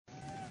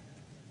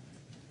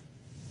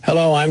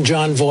Hello, I'm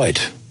John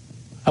Voight.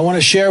 I want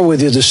to share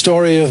with you the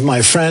story of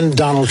my friend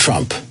Donald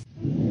Trump.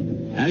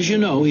 As you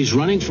know, he's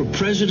running for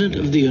President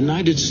of the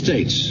United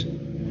States.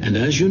 And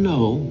as you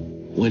know,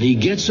 when he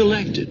gets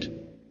elected,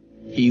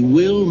 he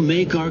will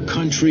make our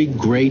country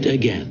great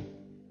again.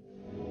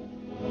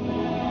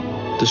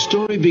 The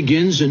story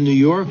begins in New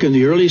York in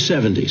the early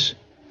 70s.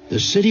 The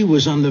city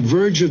was on the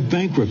verge of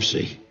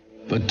bankruptcy.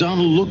 But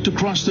Donald looked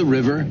across the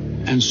river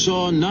and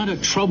saw not a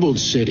troubled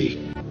city,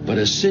 but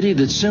a city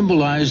that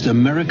symbolized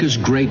America's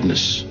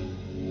greatness.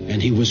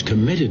 And he was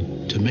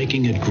committed to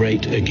making it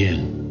great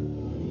again.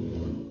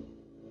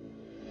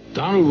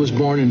 Donald was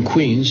born in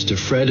Queens to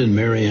Fred and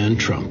Mary Ann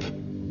Trump.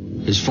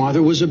 His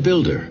father was a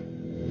builder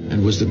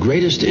and was the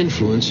greatest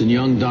influence in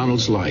young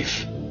Donald's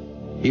life.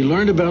 He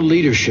learned about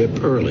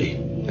leadership early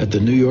at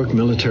the New York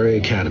Military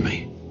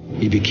Academy.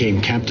 He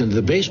became captain of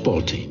the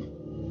baseball team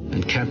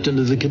and captain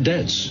of the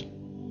cadets.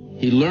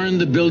 He learned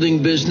the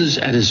building business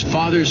at his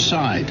father's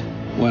side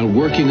while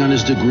working on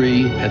his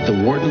degree at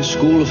the Wharton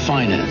School of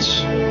Finance.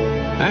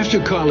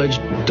 After college,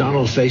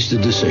 Donald faced a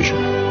decision: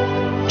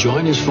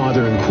 join his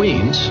father in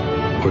Queens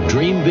or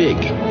dream big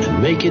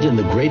and make it in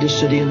the greatest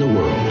city in the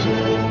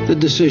world. The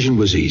decision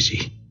was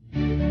easy.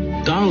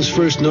 Donald's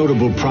first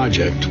notable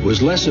project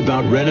was less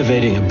about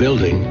renovating a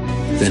building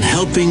than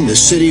helping the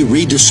city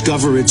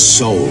rediscover its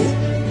soul.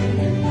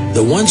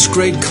 The once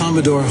great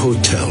Commodore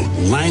Hotel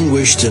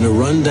languished in a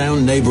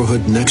rundown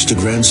neighborhood next to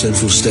Grand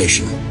Central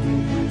Station.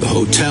 The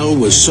hotel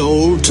was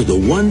sold to the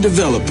one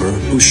developer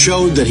who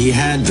showed that he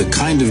had the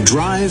kind of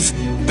drive,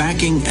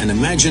 backing, and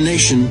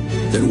imagination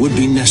that would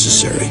be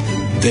necessary.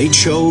 They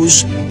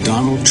chose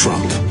Donald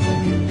Trump.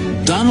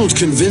 Donald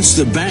convinced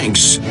the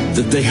banks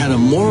that they had a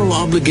moral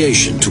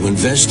obligation to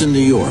invest in New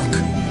York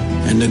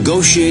and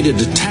negotiated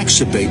a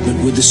tax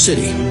abatement with the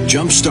city,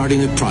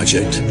 jump-starting the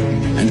project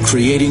and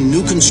creating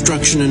new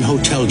construction and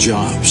hotel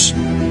jobs.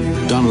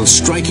 Donald's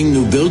striking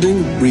new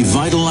building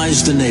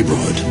revitalized the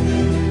neighborhood.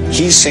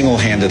 He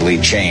single-handedly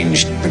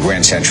changed the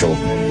Grand Central,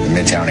 the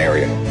Midtown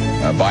area,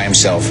 by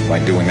himself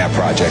by doing that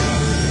project.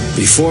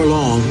 Before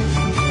long,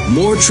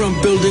 more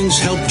Trump buildings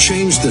helped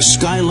change the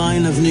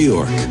skyline of New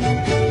York.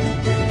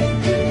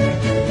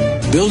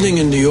 Building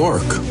in New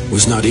York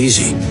was not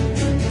easy,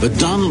 but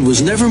Donald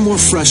was never more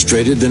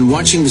frustrated than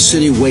watching the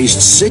city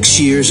waste 6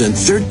 years and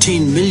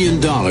 $13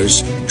 million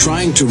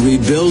trying to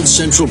rebuild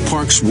Central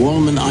Park's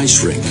Wallman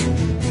ice rink.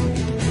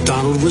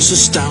 Donald was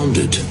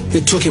astounded.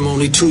 It took him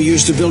only 2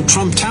 years to build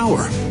Trump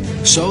Tower.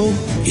 So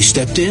he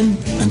stepped in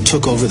and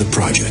took over the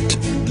project.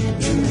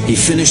 He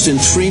finished in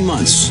 3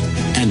 months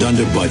and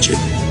under budget.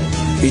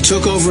 He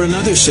took over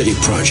another city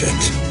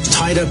project,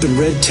 tied up in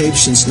red tape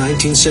since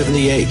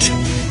 1978.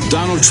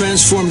 Donald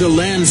transformed a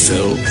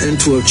landfill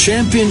into a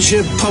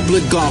championship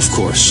public golf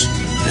course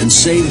and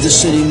saved the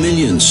city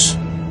millions.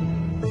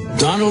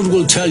 Donald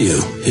will tell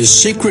you his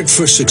secret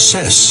for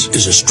success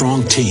is a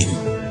strong team.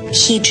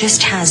 He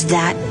just has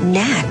that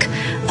knack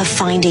of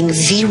finding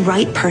the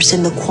right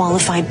person, the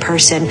qualified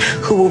person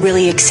who will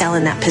really excel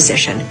in that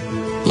position.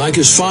 Like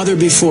his father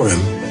before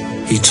him,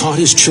 he taught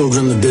his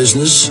children the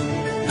business,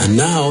 and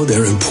now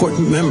they're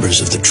important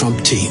members of the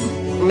Trump team.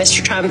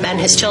 Mr. Trump and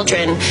his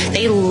children,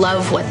 they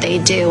love what they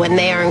do, and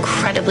they are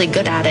incredibly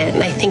good at it.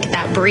 And I think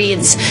that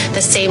breeds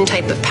the same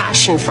type of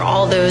passion for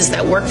all those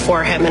that work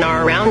for him and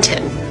are around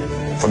him.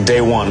 From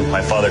day one,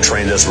 my father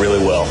trained us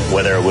really well,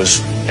 whether it was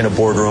in a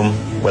boardroom,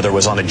 whether it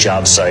was on a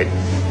job site.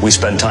 We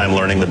spent time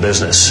learning the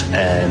business,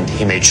 and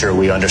he made sure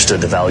we understood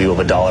the value of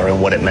a dollar and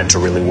what it meant to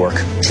really work.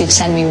 He'd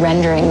send me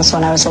renderings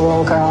when I was a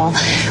little girl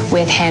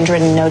with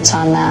handwritten notes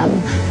on them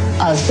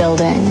of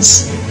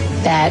buildings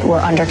that were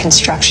under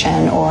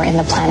construction or in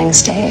the planning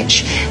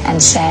stage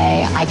and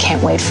say, I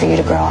can't wait for you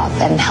to grow up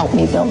and help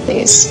me build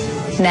these.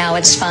 Now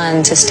it's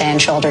fun to stand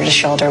shoulder to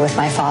shoulder with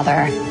my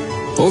father.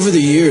 Over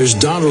the years,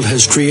 Donald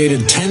has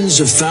created tens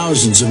of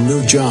thousands of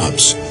new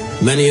jobs,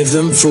 many of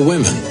them for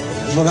women.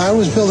 When I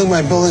was building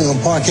my building on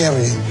Park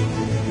Avenue,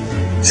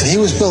 and he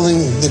was building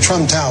the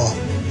Trump Tower,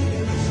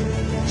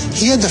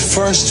 he had the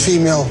first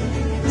female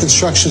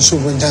construction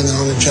superintendent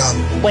on the job.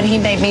 When he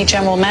made me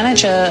general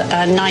manager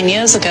 9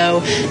 years ago,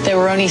 there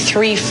were only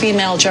 3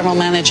 female general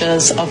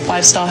managers of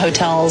 5-star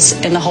hotels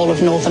in the whole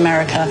of North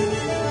America.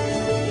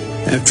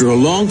 After a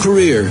long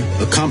career,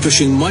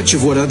 accomplishing much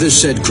of what others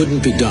said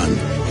couldn't be done,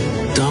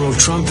 Donald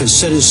Trump has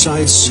set his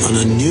sights on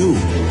a new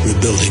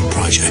rebuilding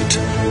project.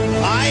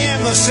 I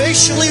am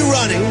officially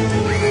running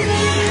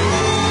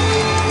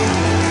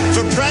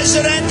for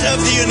President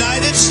of the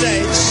United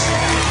States,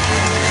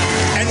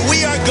 and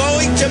we are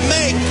going to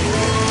make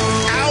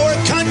our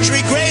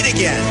country great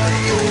again.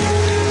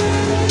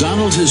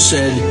 Donald has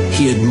said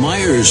he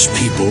admires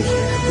people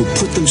who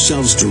put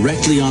themselves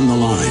directly on the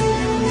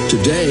line.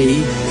 Today,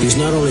 he's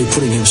not only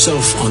putting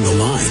himself on the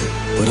line,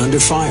 but under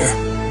fire.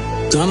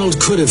 Donald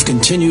could have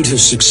continued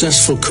his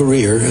successful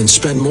career and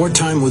spent more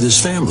time with his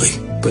family,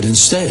 but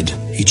instead,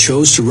 he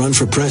chose to run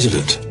for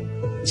president.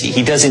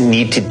 He doesn't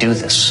need to do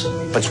this,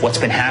 but what's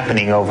been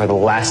happening over the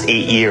last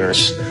 8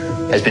 years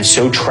has been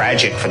so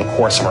tragic for the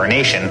course of our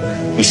nation,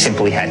 he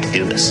simply had to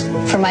do this.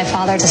 For my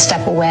father to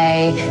step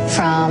away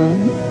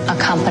from a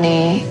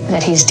company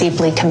that he's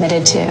deeply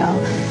committed to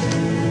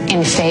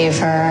in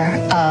favor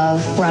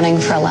of running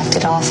for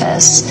elected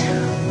office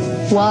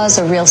was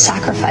a real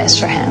sacrifice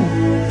for him.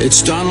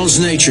 It's Donald's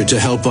nature to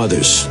help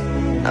others.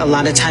 A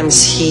lot of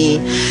times he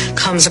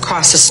comes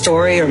across a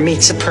story or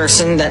meets a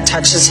person that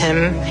touches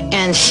him,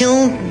 and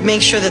he'll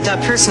make sure that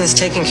that person is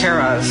taken care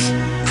of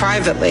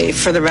privately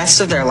for the rest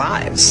of their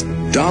lives.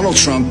 Donald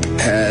Trump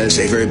has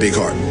a very big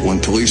heart. When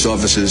police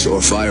officers or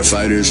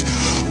firefighters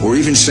or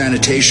even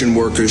sanitation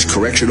workers,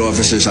 correction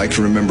officers, I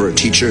can remember a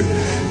teacher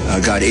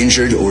got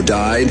injured or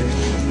died,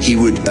 he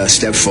would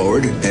step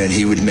forward and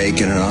he would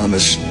make an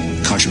anonymous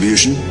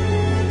contribution.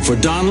 For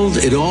Donald,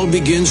 it all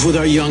begins with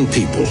our young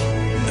people.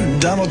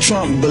 Donald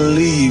Trump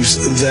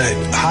believes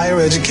that higher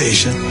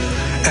education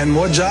and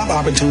more job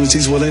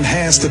opportunities will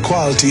enhance the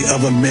quality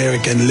of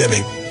American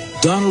living.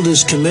 Donald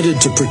is committed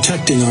to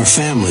protecting our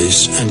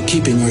families and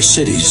keeping our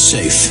cities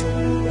safe.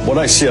 What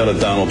I see out of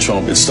Donald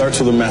Trump, it starts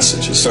with a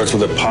message. It starts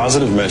with a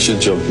positive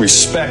message of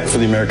respect for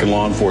the American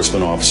law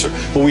enforcement officer.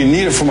 But we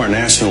need it from our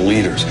national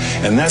leaders,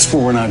 and that's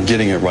where we're not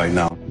getting it right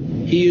now.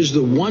 He is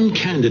the one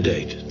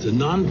candidate, the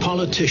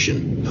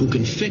non-politician, who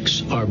can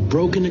fix our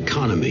broken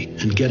economy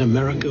and get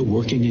America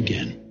working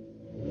again.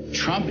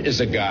 Trump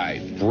is a guy,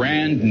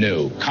 brand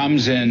new,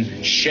 comes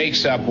in,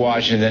 shakes up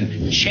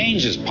Washington,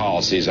 changes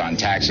policies on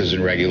taxes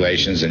and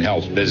regulations and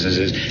helps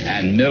businesses,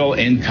 and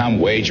middle-income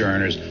wage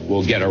earners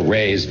will get a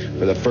raise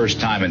for the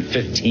first time in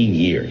 15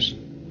 years.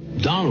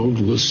 Donald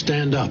will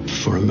stand up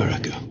for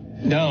America.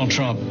 Donald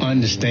Trump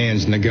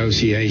understands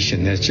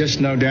negotiation. There's just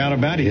no doubt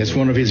about it. It's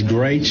one of his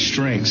great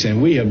strengths,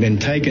 and we have been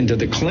taken to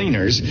the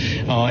cleaners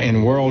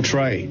in world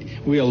trade.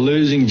 We are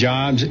losing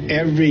jobs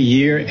every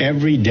year,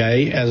 every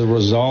day, as a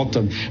result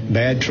of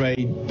bad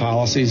trade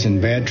policies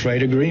and bad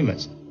trade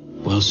agreements.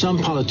 While some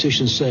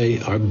politicians say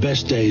our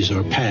best days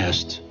are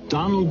past,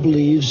 Donald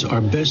believes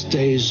our best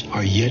days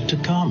are yet to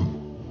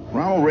come.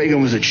 Ronald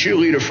Reagan was a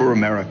cheerleader for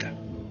America.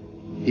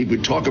 He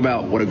would talk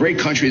about what a great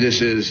country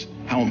this is,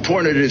 how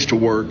important it is to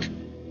work.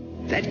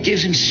 That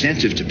gives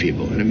incentive to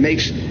people, and it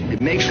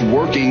makes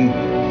working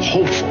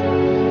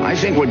hopeful. I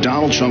think what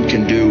Donald Trump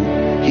can do,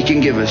 he can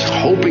give us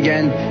hope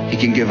again. He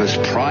can give us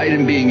pride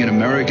in being an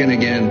American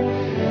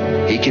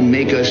again. He can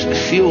make us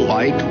feel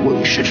like what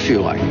we should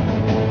feel like.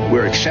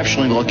 We're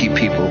exceptionally lucky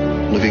people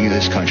living in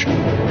this country.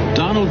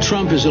 Donald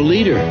Trump is a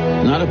leader,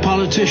 not a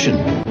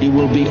politician. He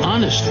will be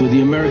honest with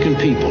the American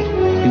people.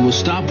 He will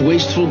stop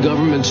wasteful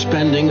government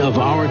spending of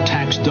our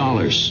tax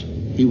dollars.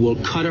 He will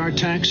cut our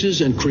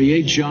taxes and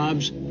create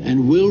jobs,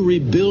 and will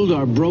rebuild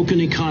our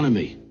broken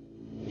economy.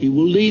 He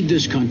will lead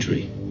this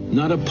country,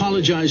 not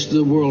apologize to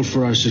the world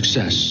for our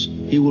success.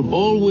 He will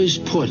always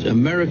put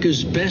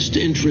America's best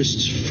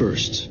interests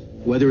first,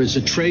 whether it's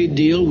a trade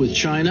deal with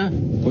China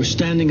or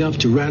standing up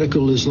to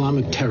radical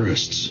Islamic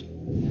terrorists.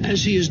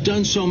 As he has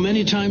done so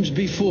many times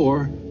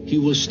before, he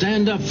will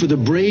stand up for the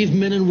brave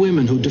men and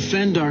women who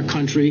defend our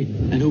country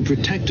and who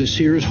protect us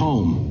here at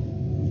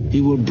home. He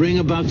will bring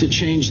about the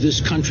change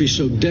this country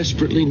so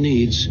desperately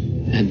needs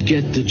and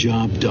get the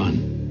job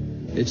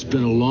done. It's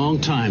been a long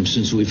time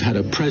since we've had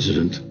a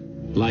president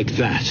like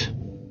that.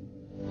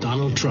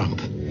 Donald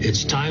Trump,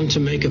 it's time to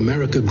make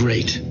America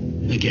great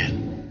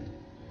again.